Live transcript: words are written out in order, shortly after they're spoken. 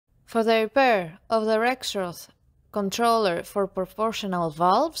For the repair of the Rexroth controller for proportional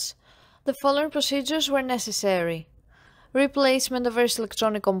valves, the following procedures were necessary: replacement of various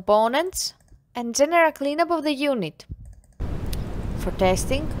electronic components and general cleanup of the unit. For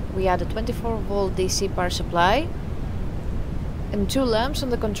testing, we add a 24-volt DC power supply and 2 lamps on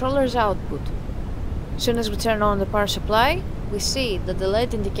the controller's output. Soon as we turn on the power supply, we see that the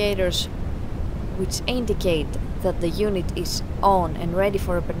LED indicators, which indicate that the unit is on and ready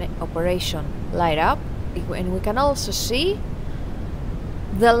for operation, light up, and we can also see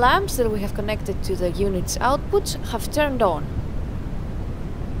the lamps that we have connected to the unit's outputs have turned on.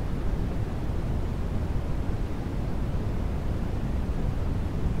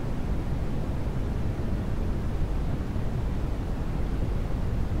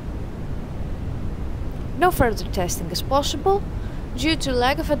 No further testing is possible due to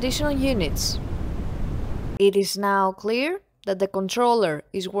lack of additional units. It is now clear that the controller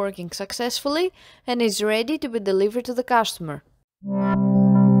is working successfully and is ready to be delivered to the customer.